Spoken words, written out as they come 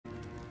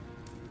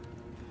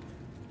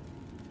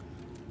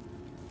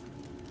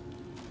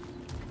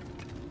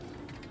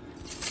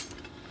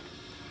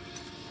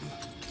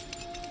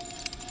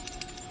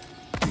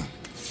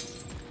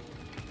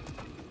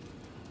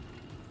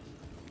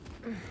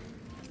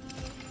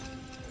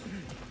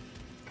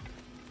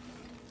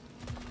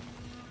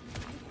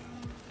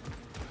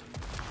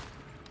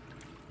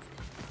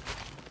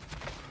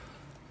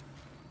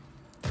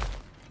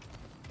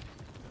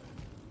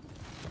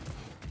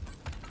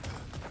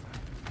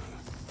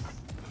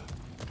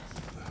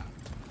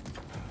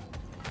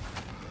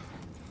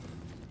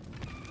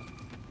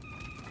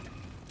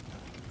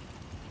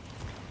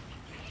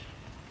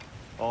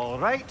All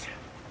right,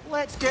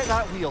 let's get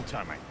that wheel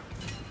turning.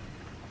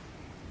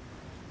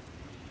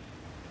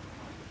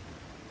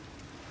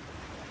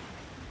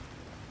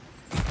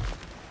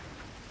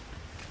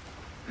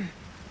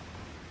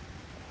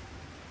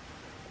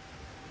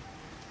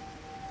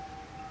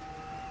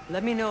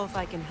 Let me know if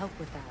I can help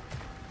with that.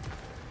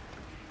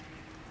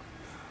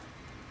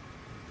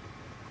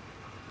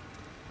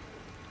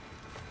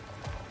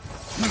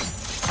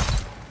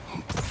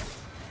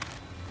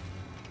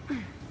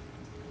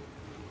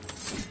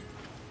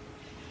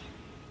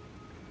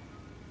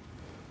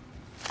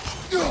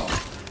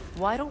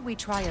 Why don't we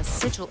try a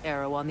sigil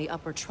arrow on the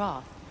upper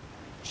trough?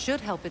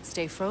 Should help it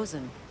stay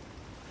frozen.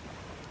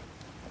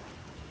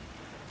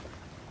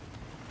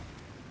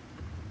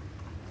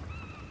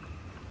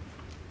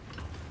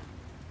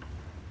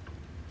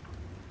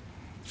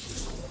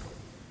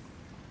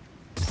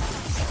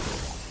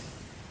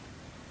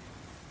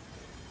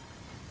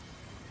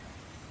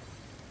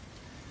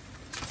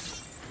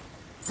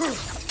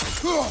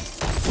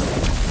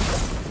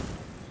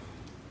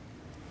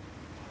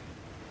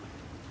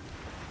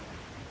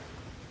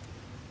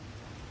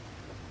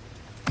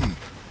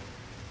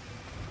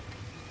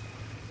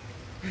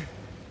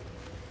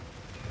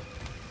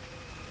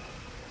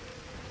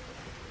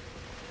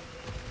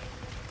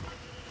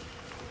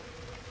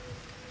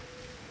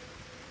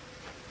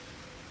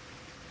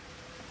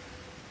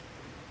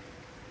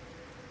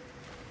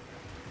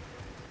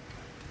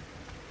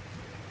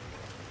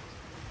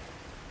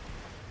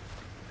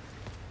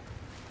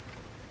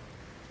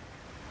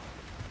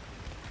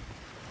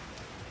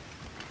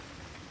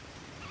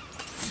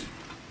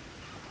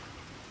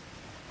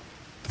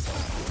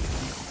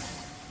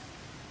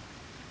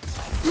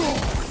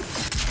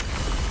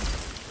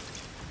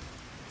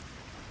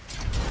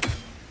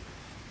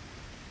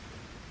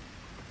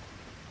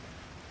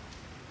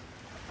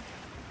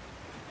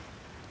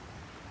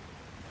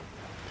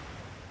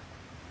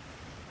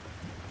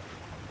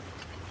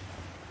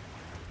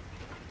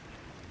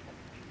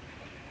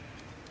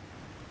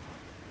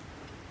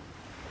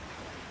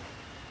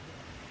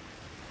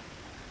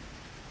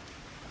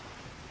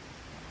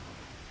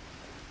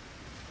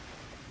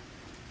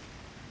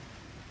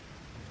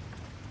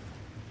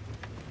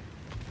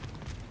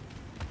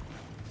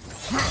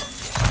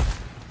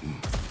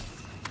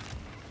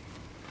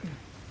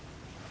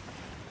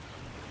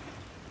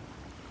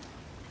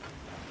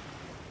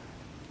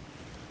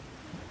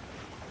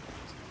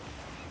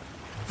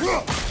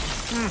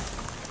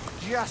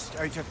 Just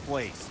out of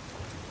place.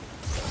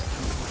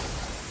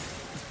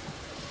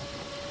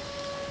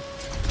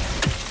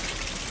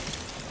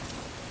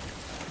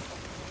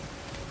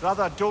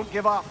 Brother, don't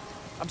give up.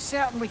 I'm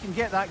certain we can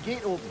get that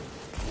gate open.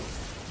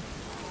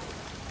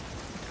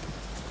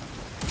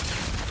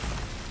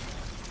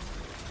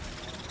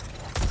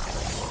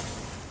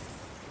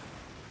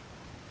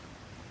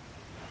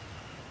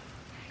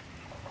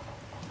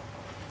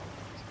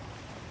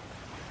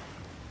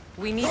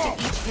 We need to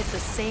each hit the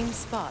same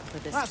spot for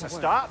this to work. That's a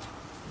start.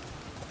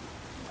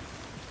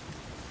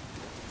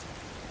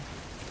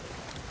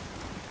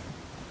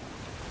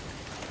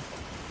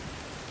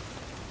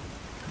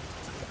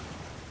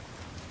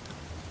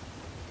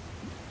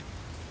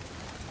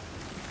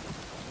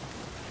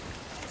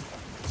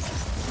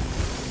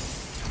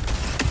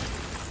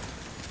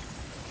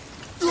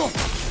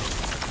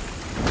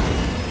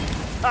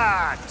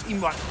 Ah,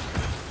 teamwork.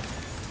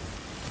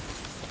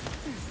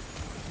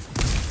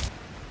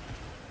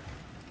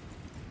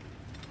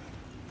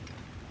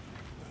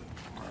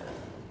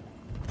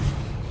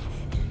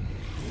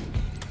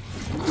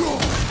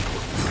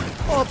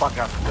 Oh,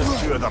 bugger.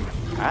 There's two of them.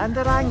 And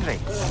they're angry.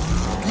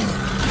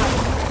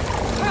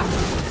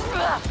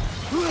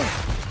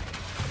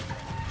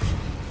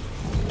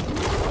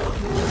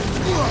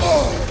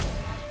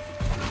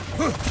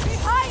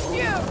 Behind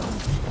you!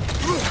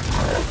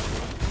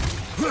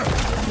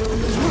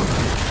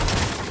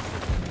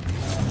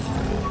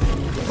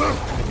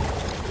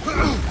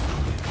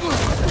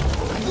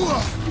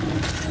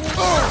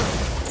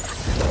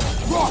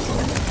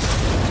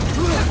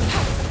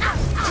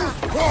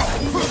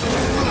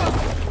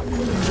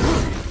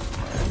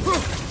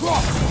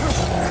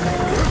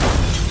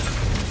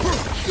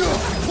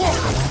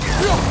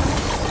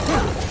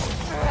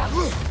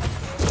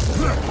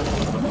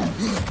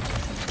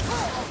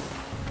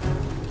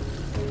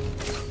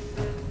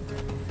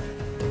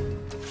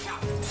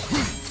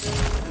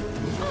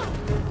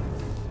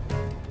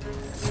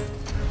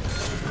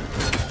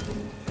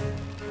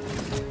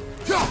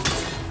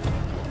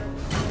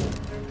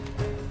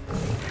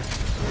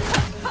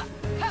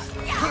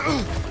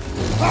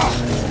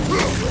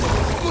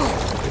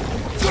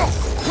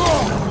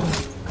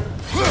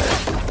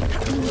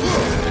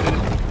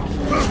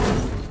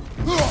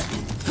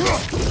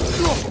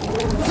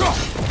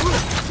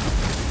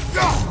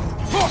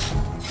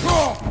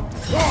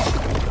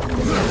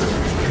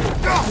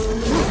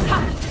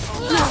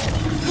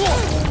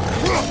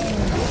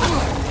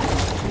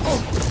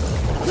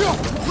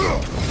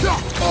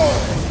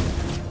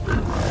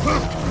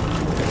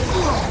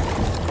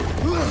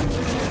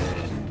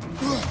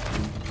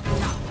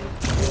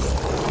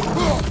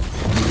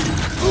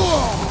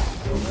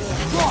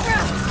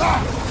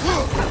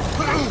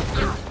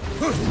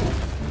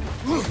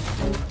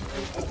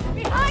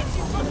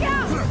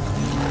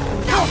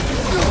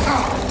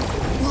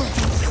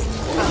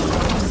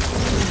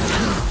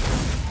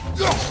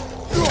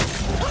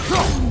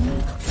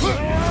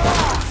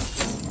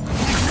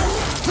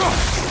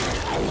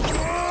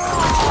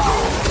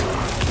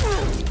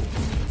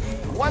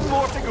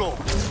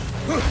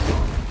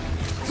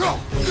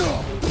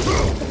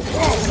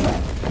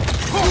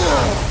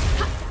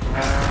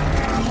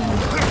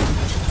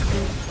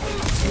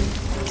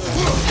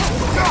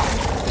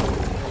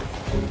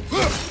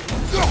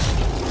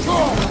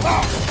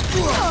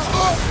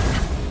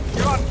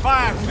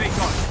 Make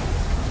on.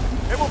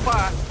 It will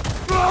pass.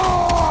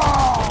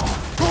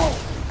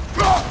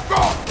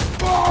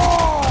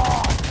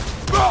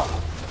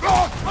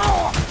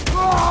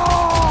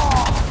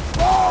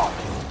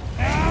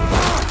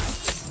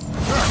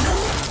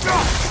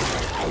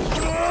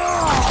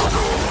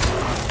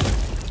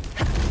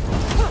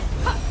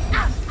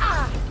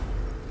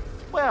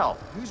 Well,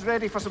 who's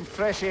ready for some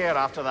fresh air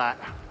after that?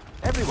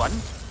 Everyone?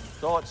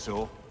 Thought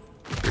so.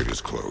 It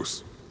is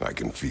close. I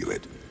can feel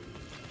it.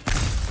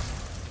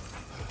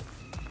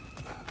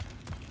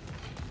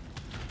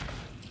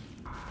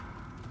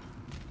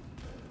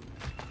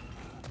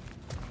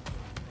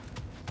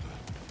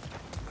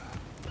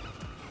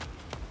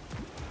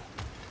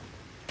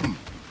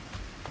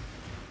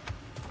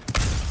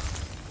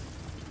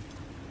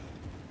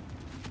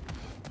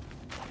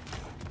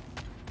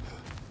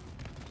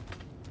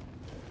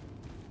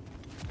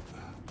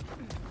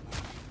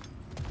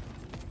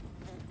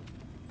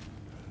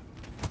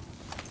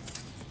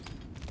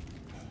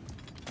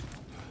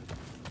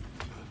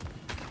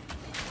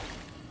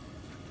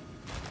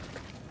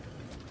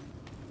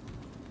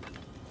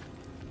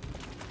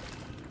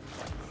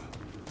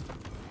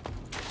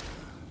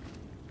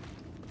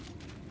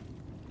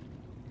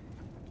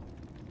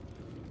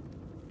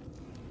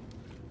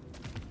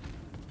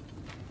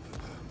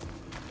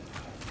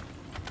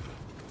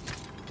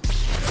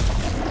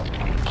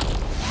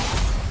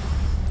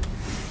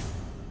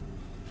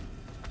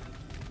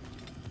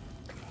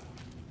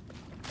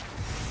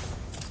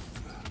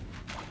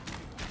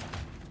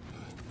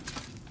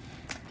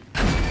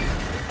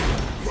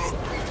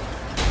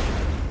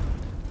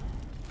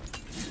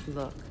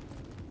 Look,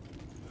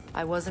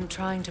 I wasn't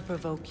trying to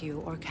provoke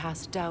you or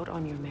cast doubt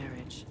on your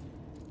marriage.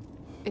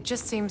 It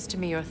just seems to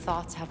me your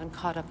thoughts haven't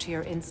caught up to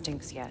your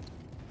instincts yet.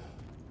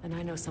 And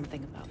I know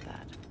something about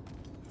that.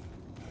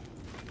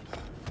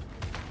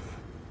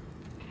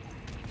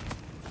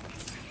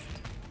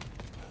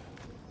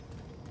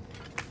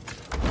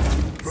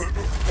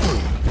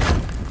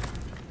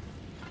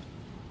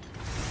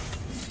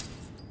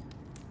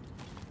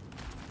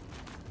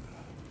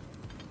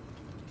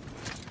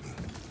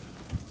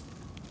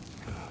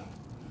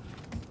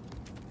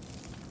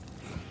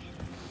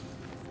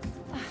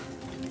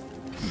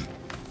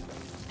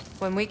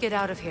 When we get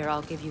out of here,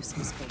 I'll give you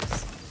some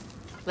space.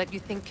 Let you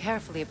think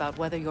carefully about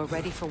whether you're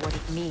ready for what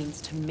it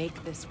means to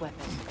make this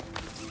weapon,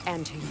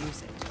 and to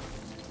use it.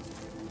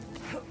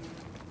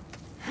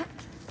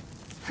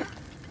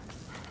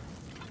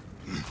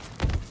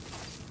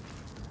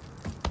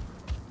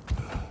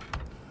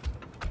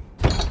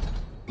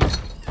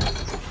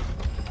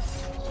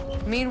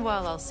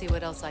 Meanwhile, I'll see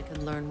what else I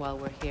can learn while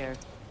we're here.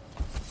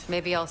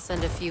 Maybe I'll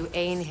send a few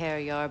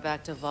Einherjar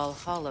back to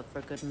Valhalla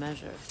for good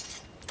measure.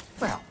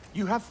 Well,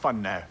 you have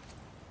fun now.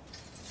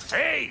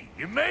 Hey,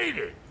 you made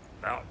it!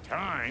 About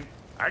time.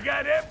 I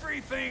got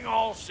everything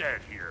all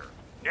set here.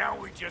 Now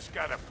we just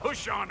gotta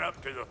push on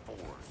up to the fort.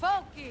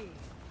 Funky!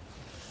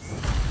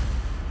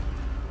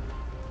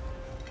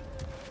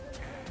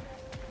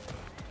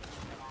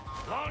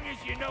 Long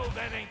as you know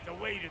that ain't the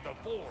way to the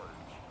forge.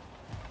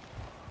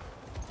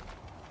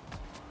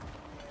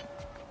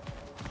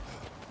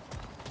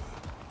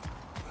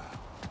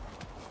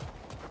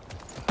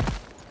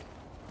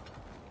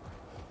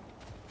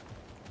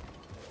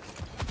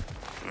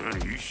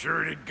 You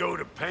sure did go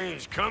to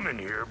pains coming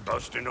here,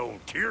 busting old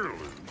Tyr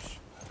loose.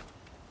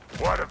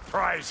 What a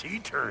prize he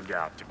turned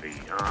out to be,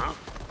 huh?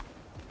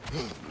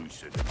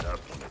 Loosen it up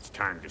when it's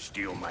time to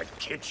steal my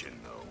kitchen,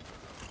 though.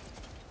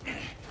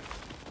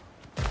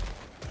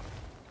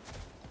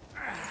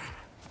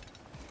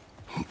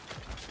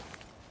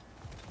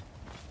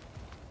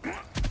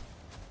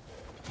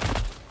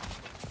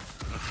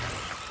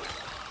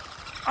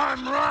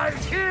 I'm right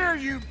here,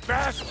 you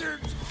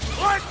bastards!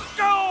 Let's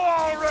go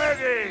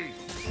already!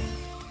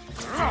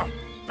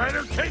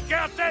 Better take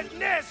out that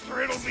nest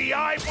or it'll be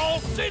Eyeball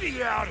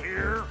City out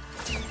here!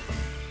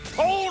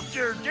 Hold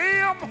your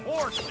damn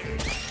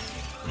horses!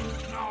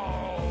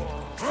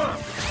 No!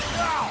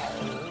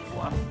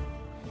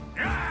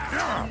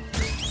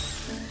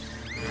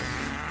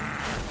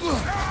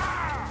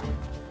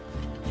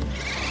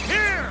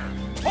 Here!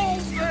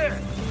 Hold this!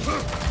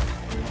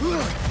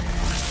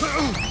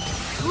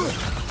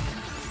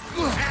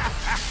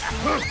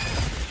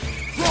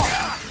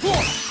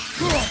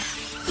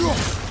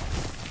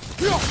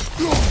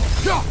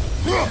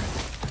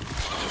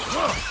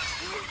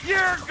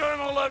 You're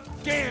gonna look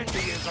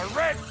dandy as a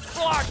red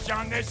splotch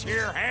on this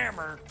here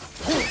hammer.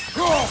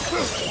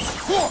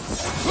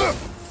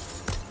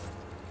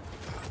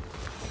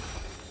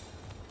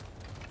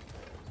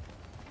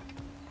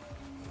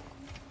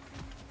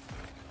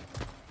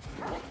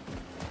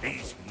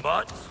 These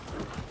mutts?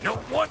 No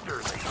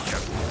wonder they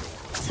shook.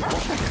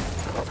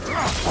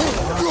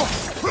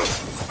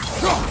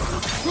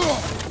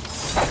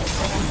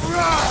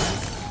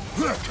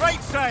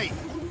 Right side!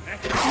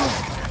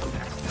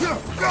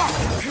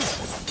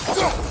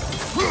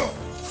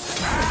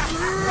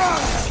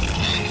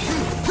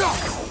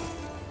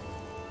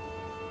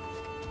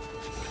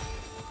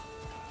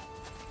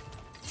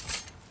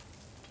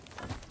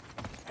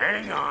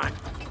 Hang on.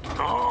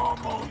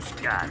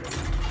 Almost got it.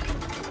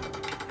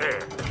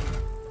 There.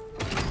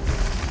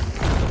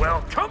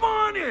 Well, come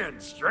on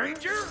in,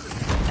 stranger.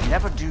 I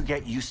never do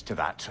get used to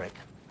that trick.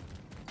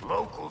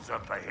 Locals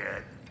up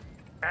ahead.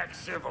 Act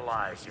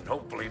civilized and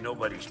hopefully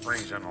nobody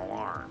springs an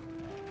alarm.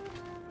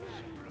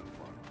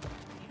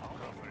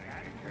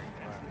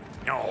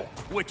 No,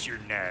 quit your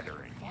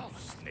nattering, you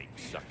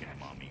snake-sucking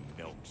mommy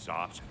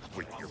milksops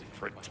with your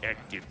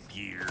protective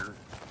gear.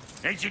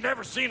 Ain't you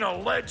never seen a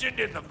legend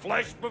in the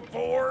flesh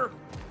before?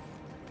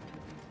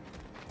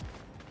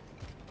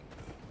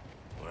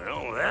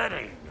 Well, that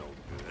ain't no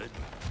good.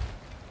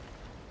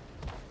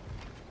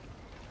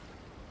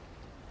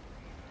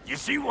 You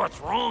see what's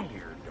wrong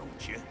here,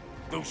 don't you?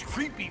 Those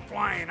creepy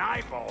flying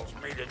eyeballs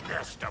made a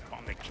nest up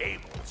on the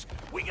cables.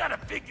 We gotta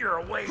figure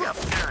a way up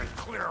there and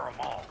clear them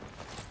all.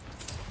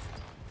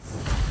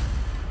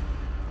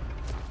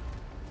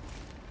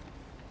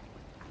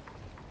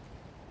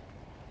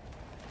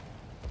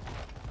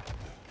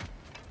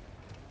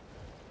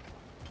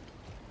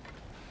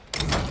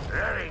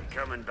 That ain't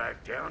coming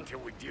back down till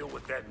we deal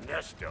with that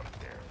nest up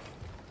there.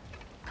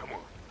 Come on,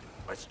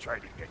 let's try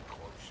to get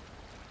closer.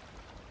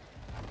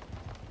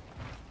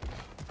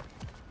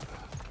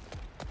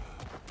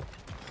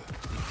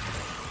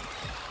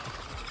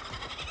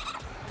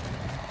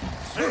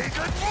 Say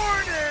good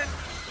morning!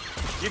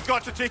 You've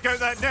got to take out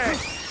that net!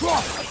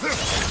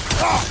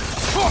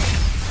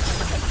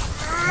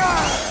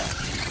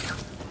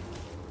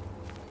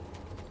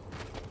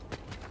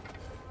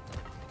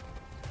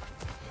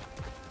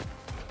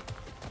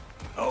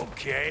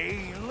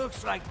 Okay,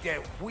 looks like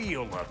that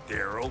wheel up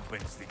there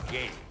opens the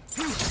gate.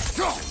 And we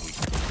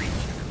can reach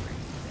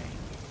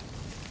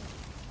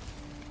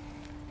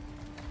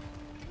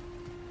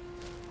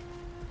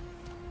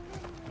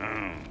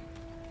everything.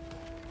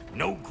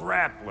 No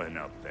grappling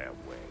up that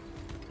way.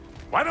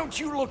 Why don't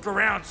you look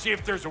around, see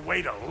if there's a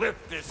way to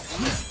lift this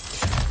lift?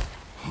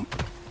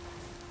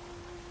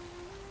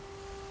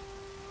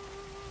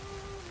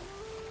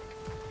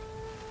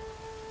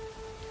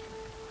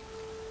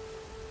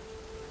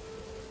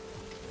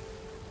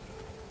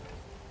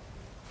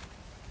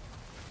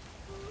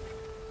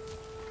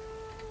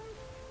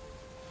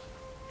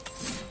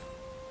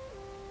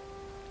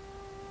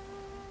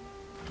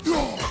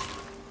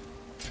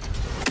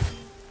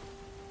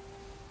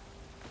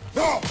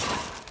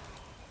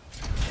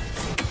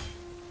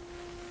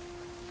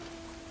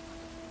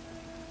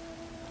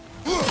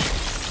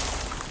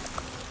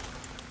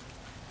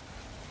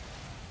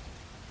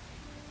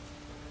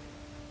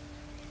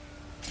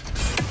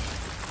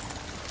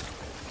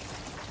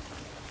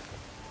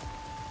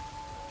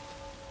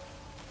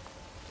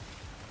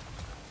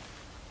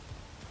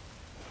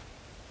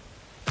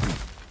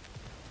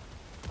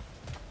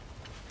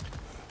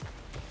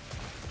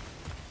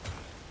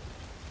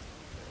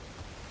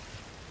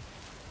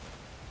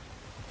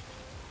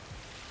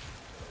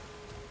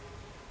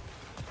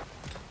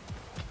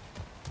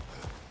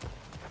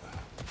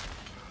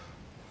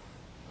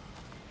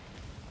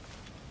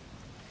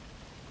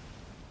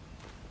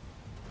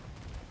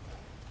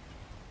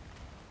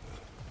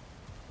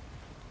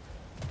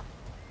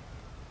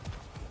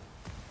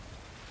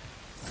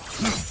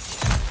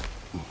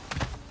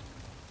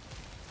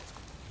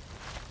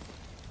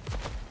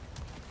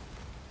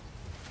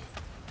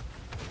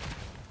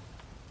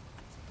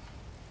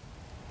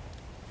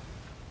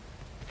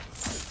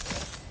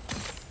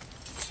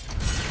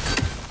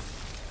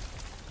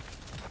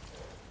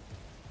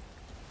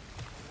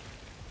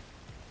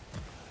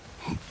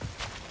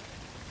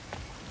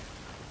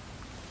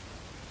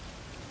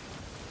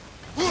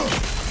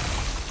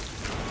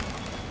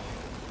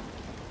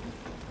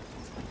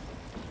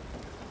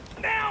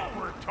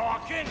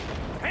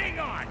 Hang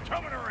on,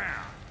 coming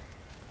around.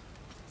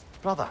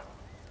 Brother,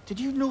 did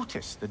you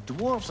notice the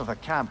dwarves of the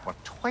camp were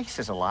twice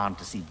as alarmed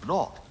to see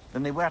Brok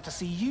than they were to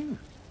see you?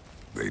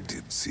 They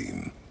did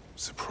seem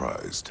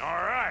surprised. All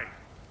right.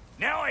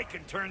 Now I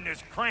can turn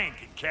this crank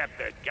and cap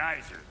that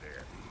geyser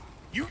there.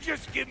 You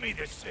just give me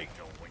the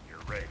signal when you're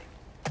ready.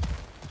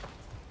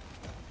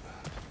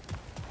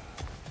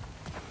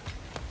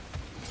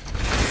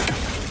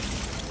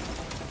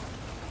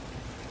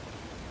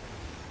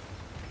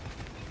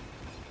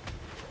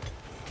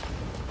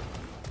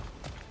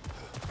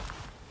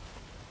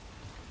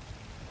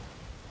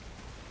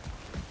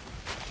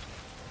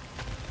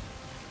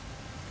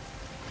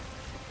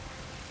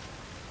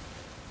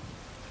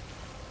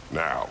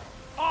 Now.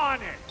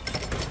 On it!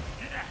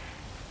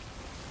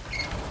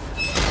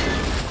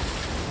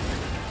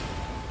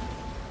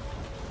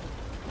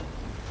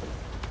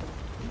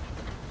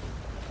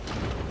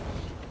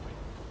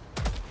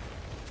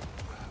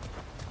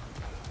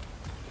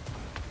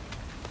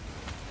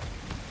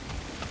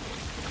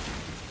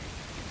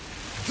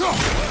 Well,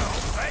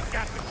 that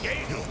got the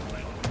gate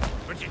open,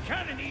 but you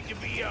kind of need to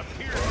be up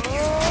here.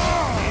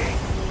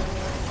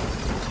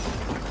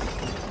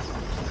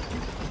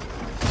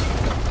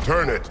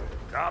 Turn it.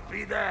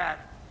 Copy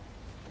that.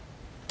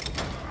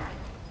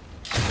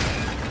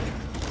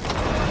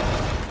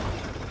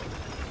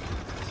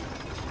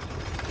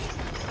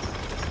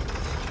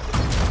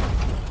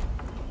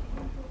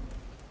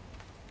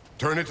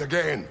 Turn it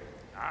again.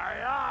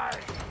 Aye, aye.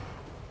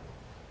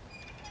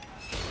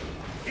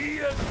 He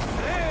is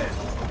dead.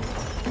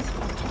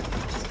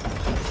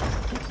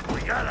 We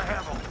gotta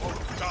have a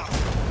full stop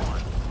for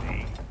one,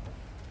 see?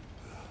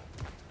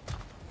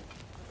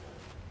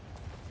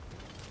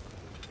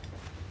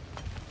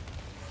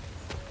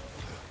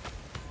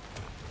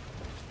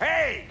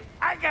 Hey,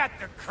 I got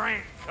the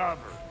crank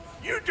covered.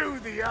 You do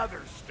the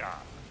other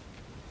stuff.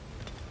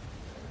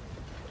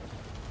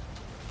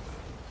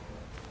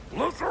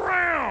 Look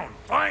around!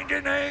 Find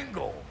an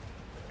angle!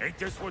 Ain't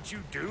this what you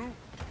do?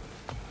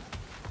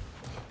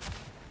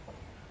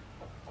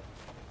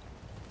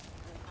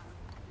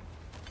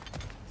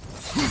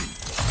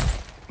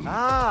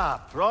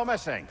 Ah,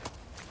 promising.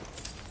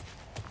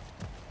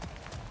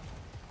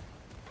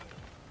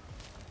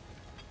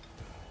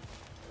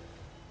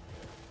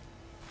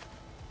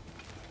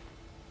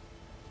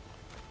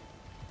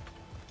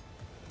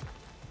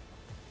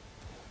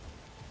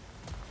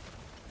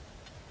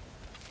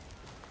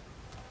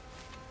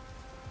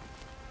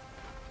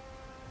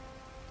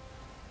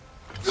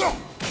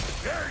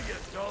 There you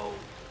go!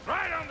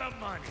 Right on the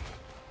money!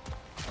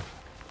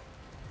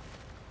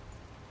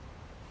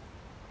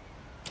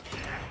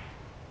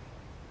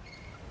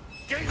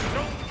 Gates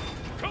open!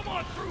 Come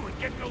on through and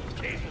get those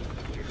cables!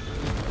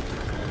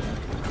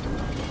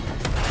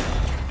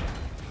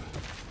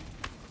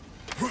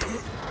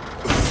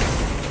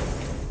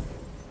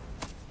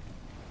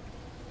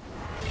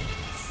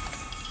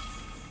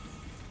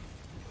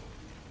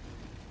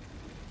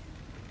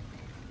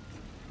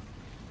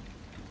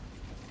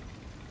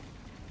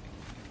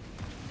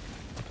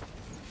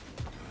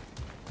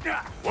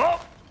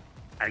 Well,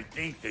 I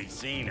think they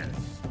seen us.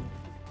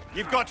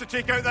 You've got to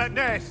take out that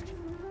nest.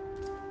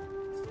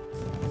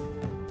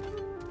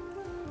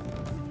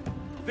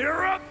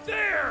 They're up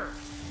there!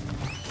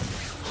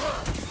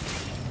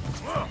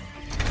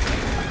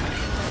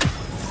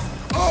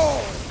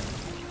 Oh!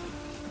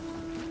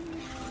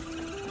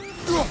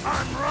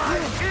 I'm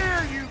right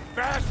here, you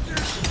bastard!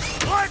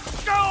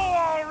 Let's go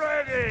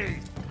already!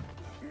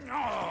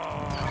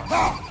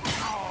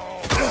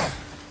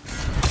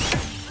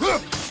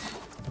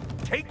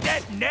 Take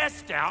that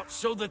nest out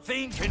so the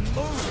thing can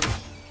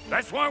move.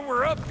 That's why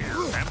we're up here,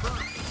 remember?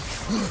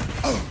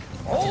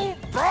 Old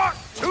Brok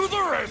to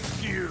the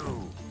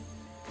rescue!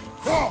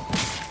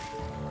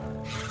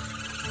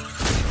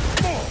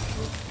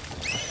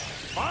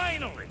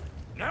 Finally!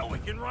 Now we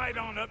can ride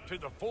on up to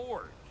the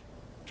forge.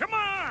 Come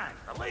on!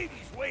 The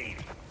lady's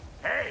waiting.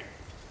 Hey,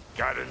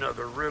 got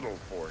another riddle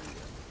for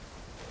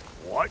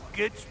you. What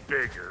gets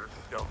bigger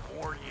the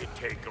more you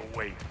take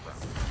away from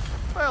it?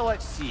 Well,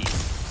 let's see.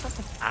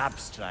 Something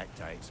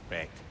abstract, I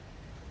expect.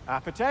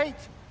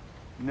 Appetite?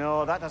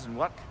 No, that doesn't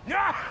work.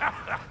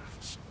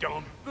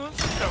 Stump the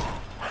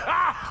stump.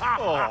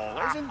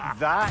 Oh, isn't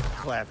that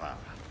clever?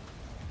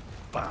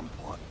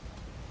 Bampot.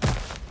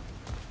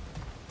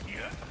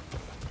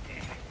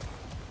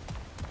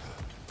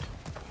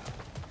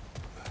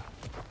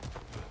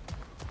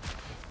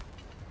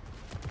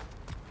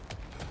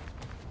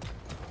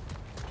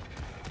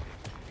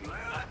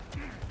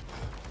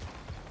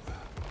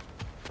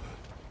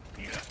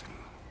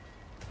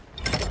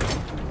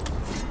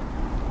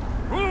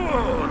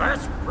 Ooh,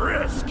 that's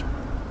brisk.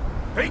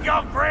 Think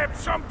I'll grab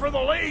some for the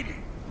lady?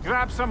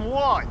 Grab some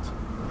what?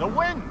 The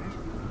wind?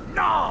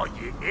 No,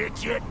 you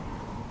idiot.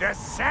 The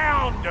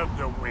sound of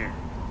the wind.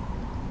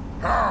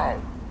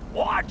 How?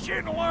 Watch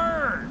and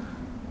learn.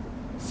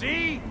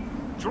 See?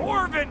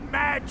 Dwarven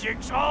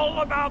magic's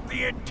all about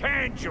the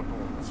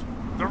intangibles.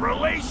 The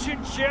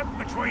relationship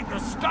between the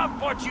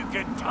stuff what you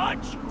can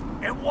touch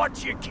and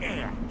what you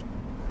can't.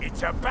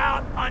 It's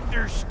about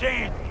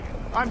understanding.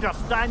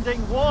 Understanding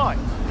what?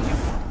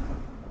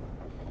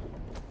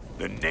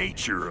 The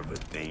nature of a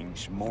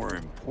thing's more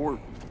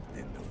important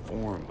than the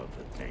form of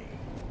a thing.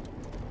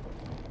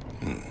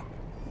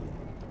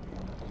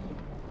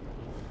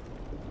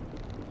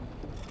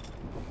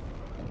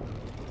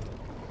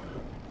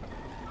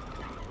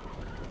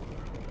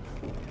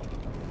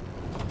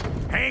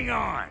 Hang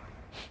on.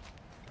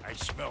 I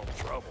smell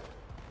trouble.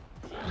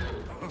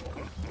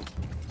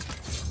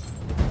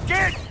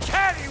 Get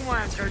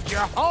cattywankered, you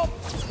hump!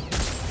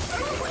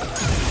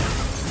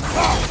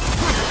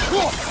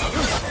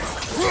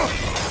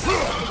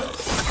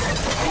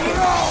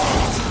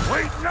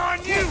 Waiting on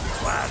you,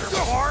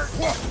 Clatterpart.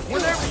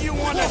 Whenever you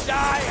want to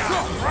die,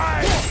 I'm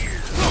right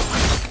here.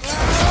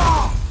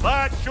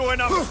 Lad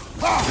showing up.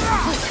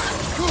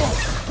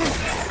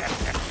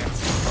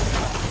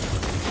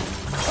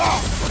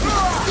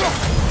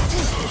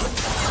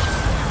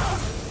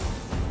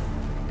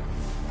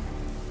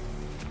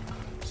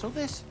 So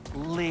this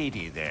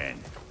lady then?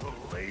 The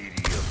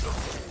Lady of the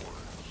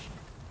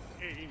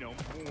Forge. Ain't a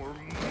more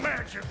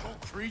magical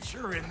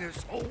creature in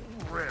this whole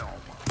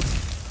realm.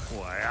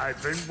 Why, I've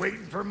been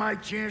waiting for my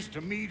chance to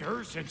meet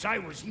her since I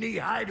was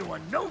knee-high to a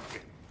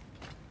Noken.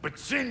 But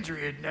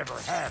Sindri had never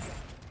had it.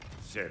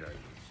 Said I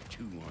was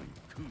too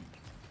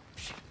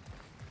uncouth.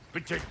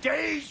 But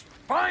today's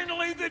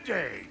finally the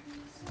day.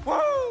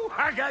 Whoa!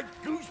 I got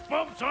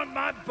goosebumps on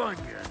my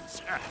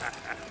bunions.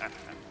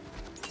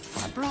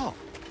 Brok,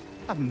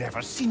 I've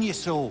never seen you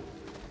so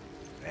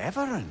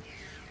reverent.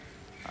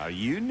 Are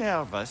you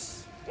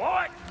nervous?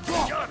 What?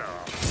 Shut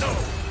up. No.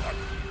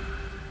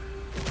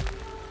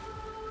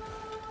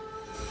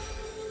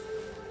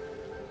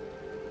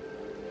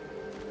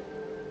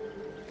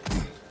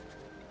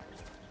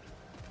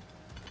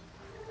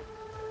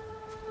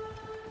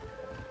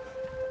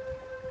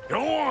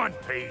 Go on,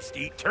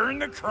 Pasty. Turn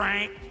the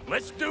crank.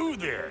 Let's do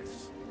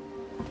this.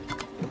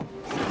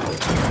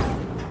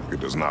 It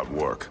does not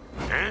work.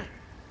 Huh?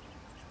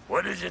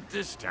 What is it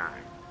this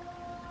time?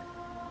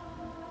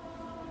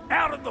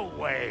 Out of the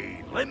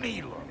way. Let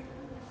me look.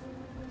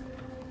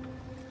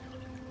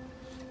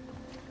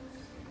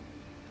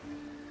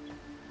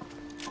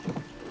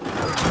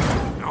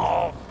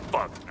 Oh,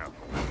 fuck no.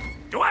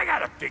 Do I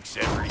gotta fix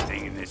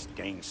everything in this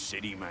dang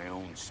city my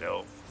own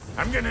self?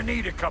 I'm gonna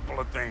need a couple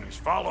of things.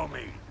 Follow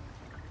me.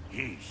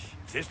 Yeesh,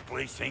 if this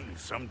place ain't in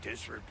some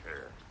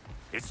disrepair.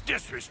 It's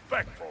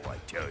disrespectful, I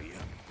tell you.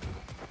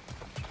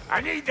 I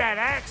need that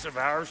axe of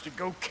ours to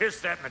go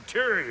kiss that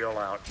material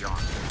out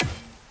yonder.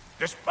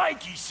 The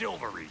spiky,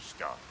 silvery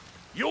stuff.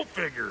 You'll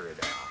figure it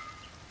out.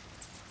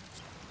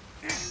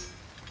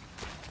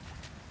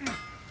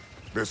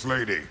 This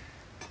lady,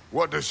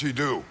 what does she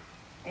do?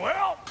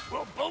 Well,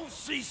 we'll both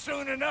see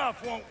soon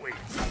enough, won't we?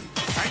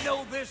 I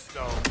know this,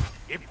 though.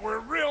 If we're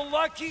real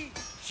lucky,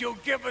 she'll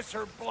give us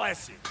her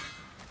blessing.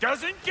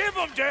 Doesn't give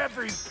them to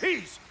every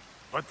piece,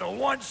 but the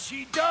ones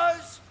she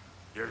does,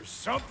 there's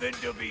something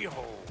to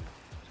behold.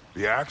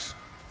 The axe?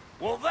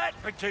 Well, that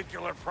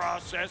particular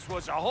process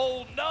was a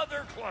whole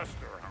nother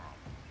cluster hump.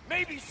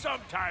 Maybe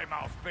sometime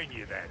I'll spin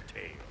you that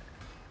tale.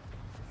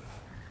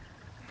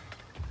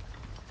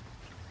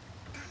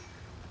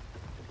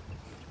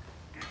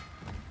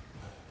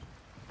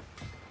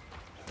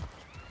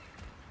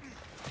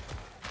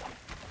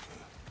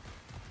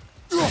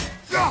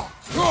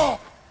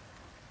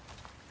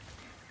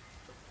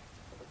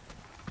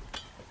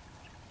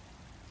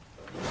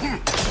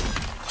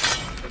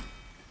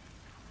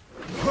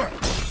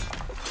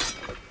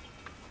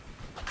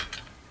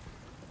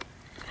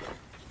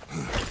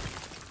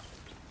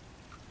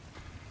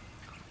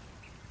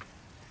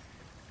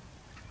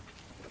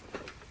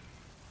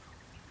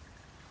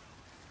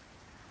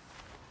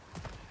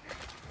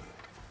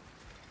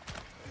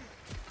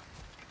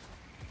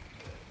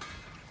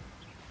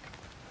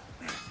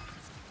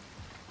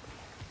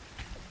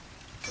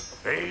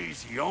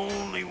 Faye's the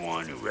only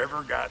one who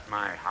ever got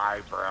my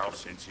highbrow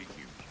sense of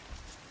humor.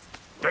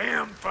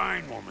 Damn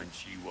fine woman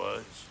she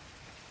was.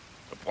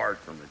 Apart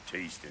from her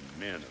taste in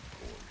men, of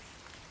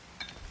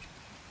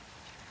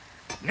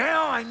course.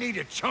 Now I need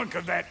a chunk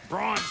of that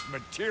bronze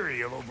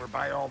material over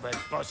by all that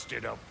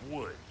busted up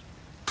wood.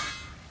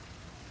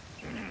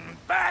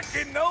 Back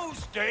in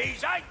those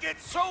days, I'd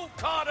get so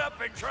caught up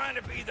in trying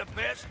to be the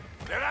best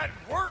that I'd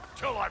work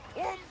till I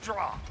plumb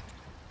dropped.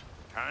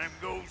 Time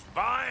goes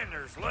by and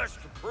there's less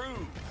to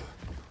prove.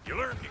 You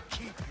learn to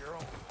keep your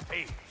own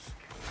pace.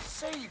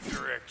 Save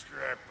your extra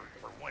effort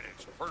for when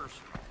it's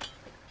personal.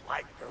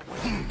 Like for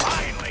when you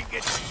finally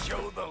get to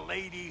show the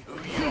lady who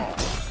you are.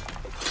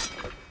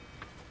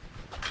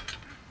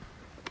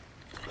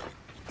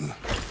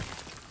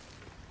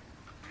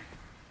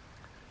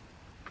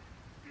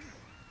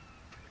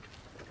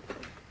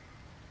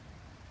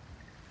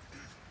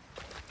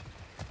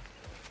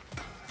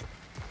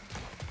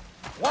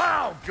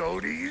 Wow,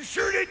 Goldie, you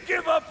sure did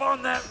give up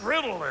on that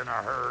riddle in a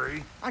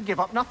hurry. I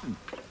give up nothing.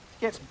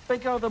 Gets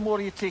bigger the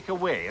more you take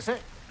away, is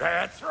it?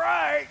 That's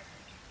right.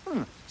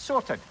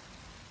 Sorted.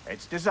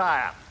 It's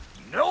desire.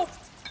 Nope.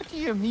 What do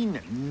you mean,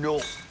 no?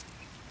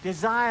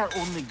 Desire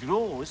only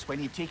grows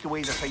when you take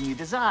away the thing you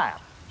desire.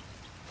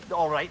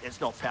 All right, it's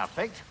not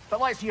perfect,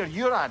 but let's hear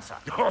your answer.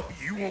 Oh,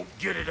 you won't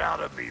get it out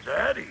of me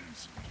that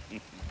easy.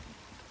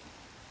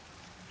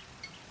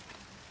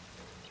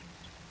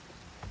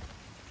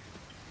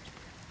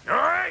 All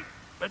right,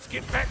 let's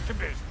get back to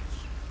business.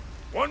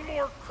 One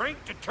more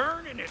crank to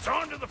turn and it's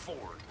on to the forge.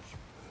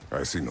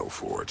 I see no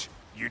forge.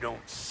 You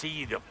don't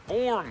see the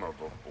form of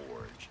a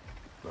forge,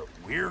 but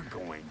we're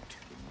going to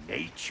the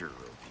nature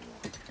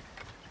of one.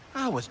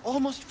 I was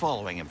almost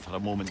following him for a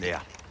moment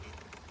there.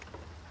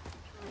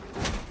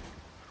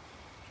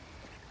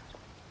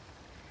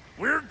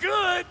 We're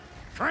good.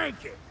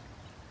 Crank it.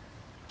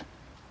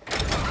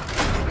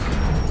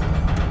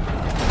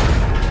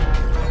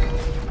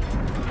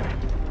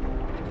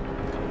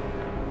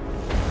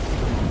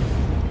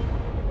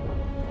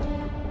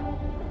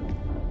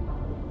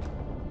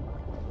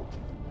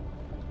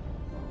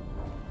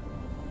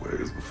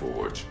 Where's the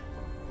forge?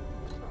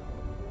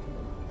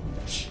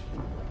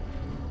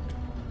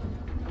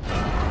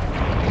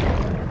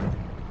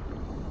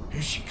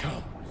 Here she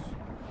comes.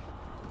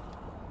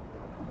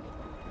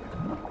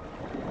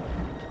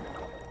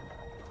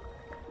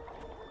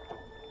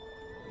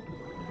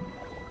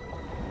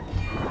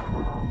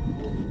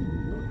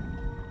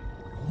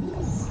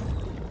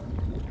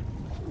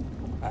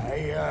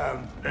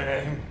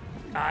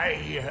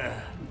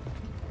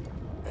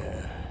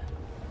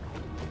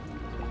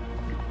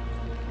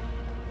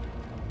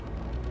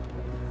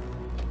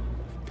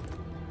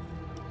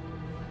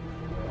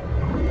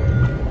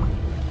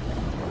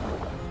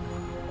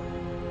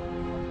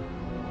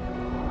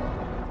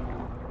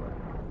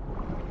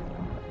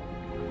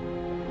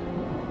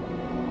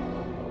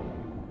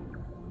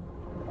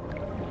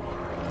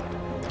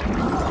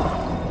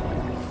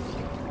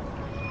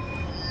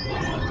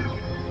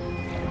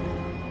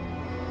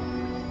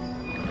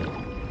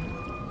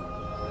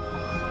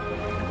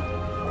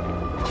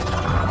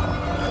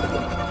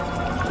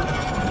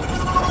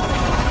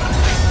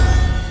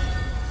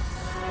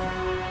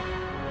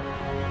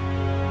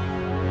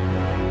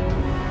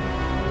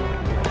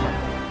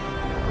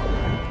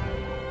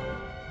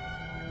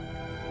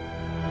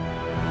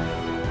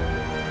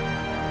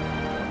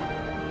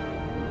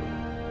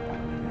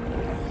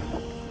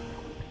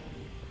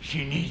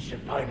 She needs the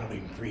final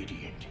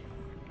ingredient.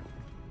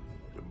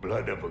 The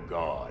blood of a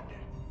god.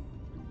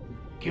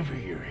 Give her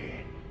your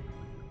hand.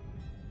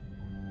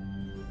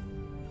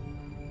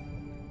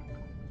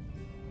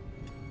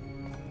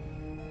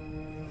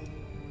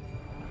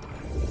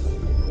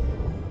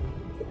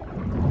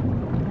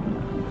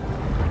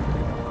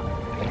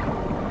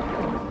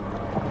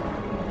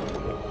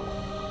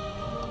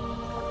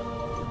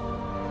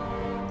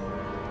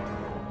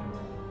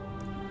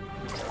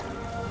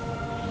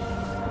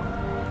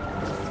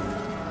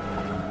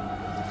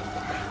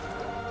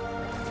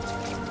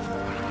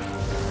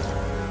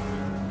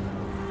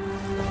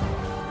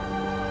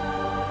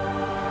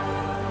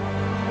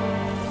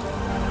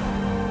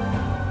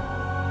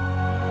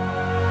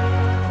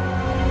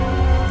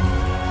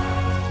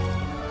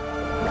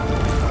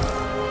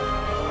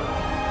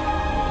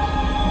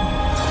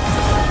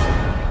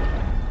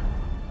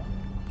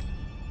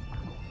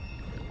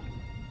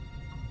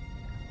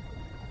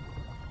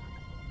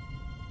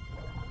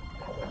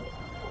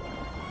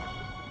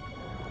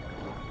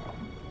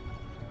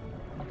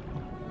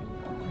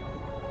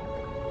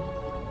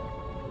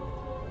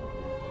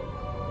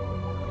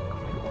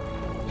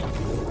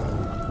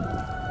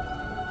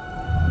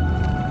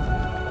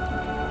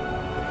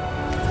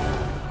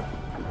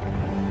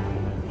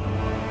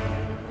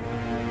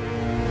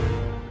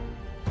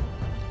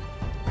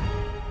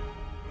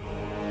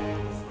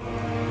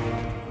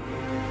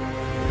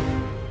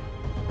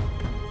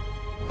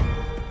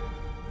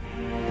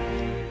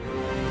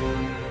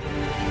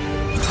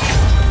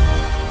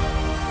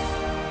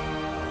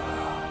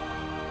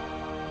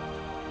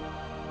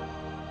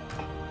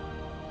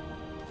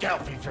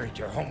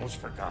 I almost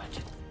forgot.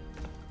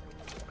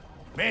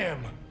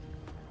 Ma'am,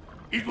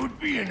 it would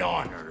be an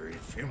honor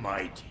if you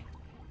might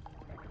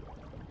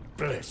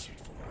bless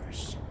it for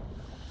us.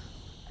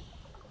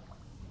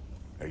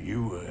 Are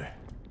you,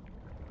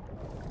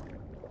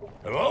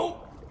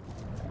 hello?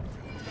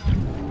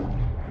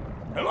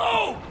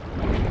 Hello?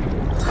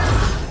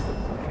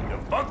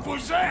 The fuck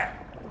was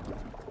that?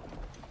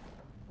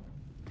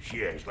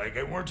 She acts like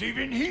I weren't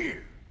even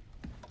here.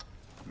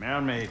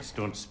 Mermaids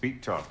don't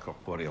speak to our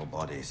corporeal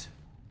bodies.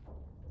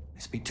 They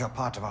speak to a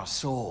part of our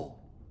soul.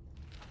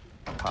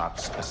 A part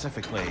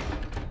specifically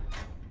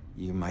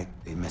you might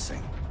be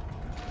missing.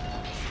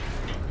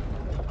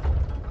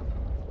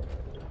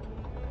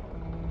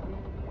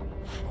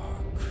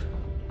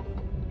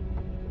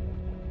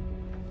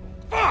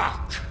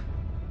 Fuck!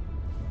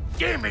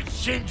 Damn it,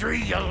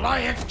 Sindri, you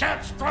lion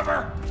cat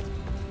scrubber!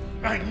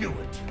 I knew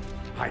it.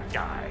 I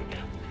died.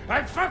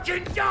 I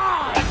fucking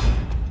died!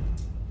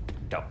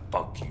 The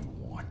fuck you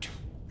want?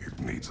 It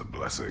needs a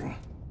blessing.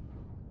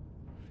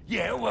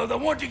 Yeah, well, the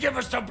one to give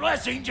us the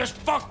blessing just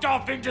fucked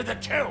off into the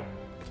tomb.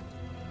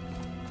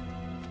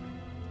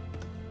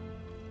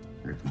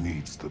 It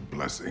needs the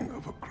blessing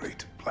of a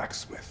great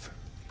blacksmith.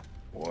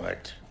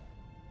 What?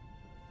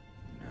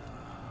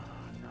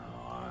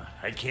 No,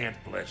 I can't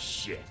bless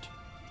shit.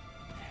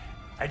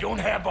 I don't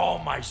have all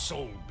my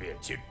soul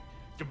bits.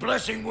 The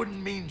blessing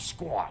wouldn't mean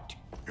squat.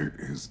 It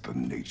is the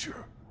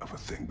nature of a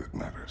thing that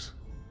matters,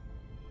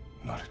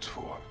 not its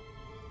form.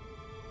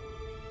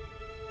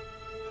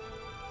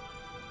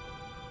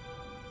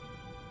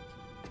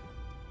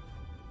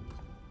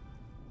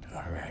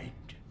 All right.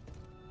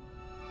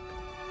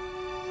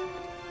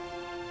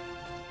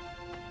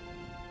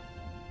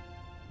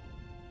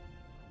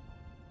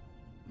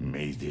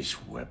 May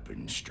this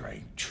weapon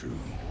strike true.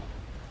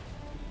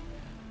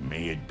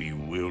 May it be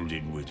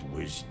wielded with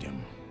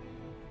wisdom.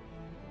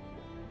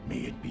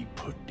 May it be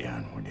put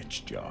down when its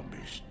job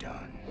is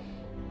done.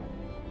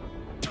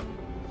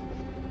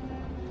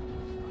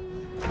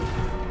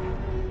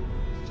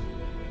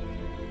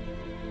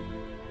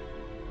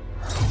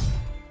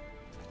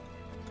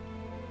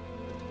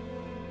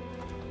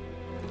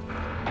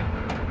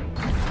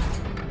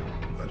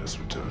 Let us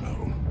return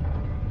home.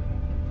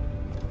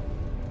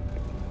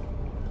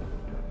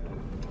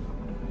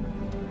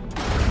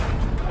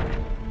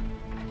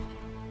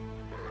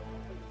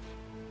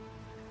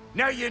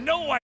 Now you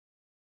know I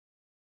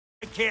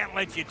can't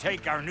let you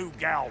take our new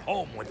gal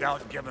home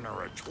without giving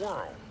her a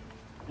twirl.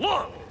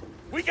 Look,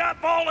 we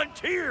got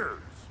volunteers.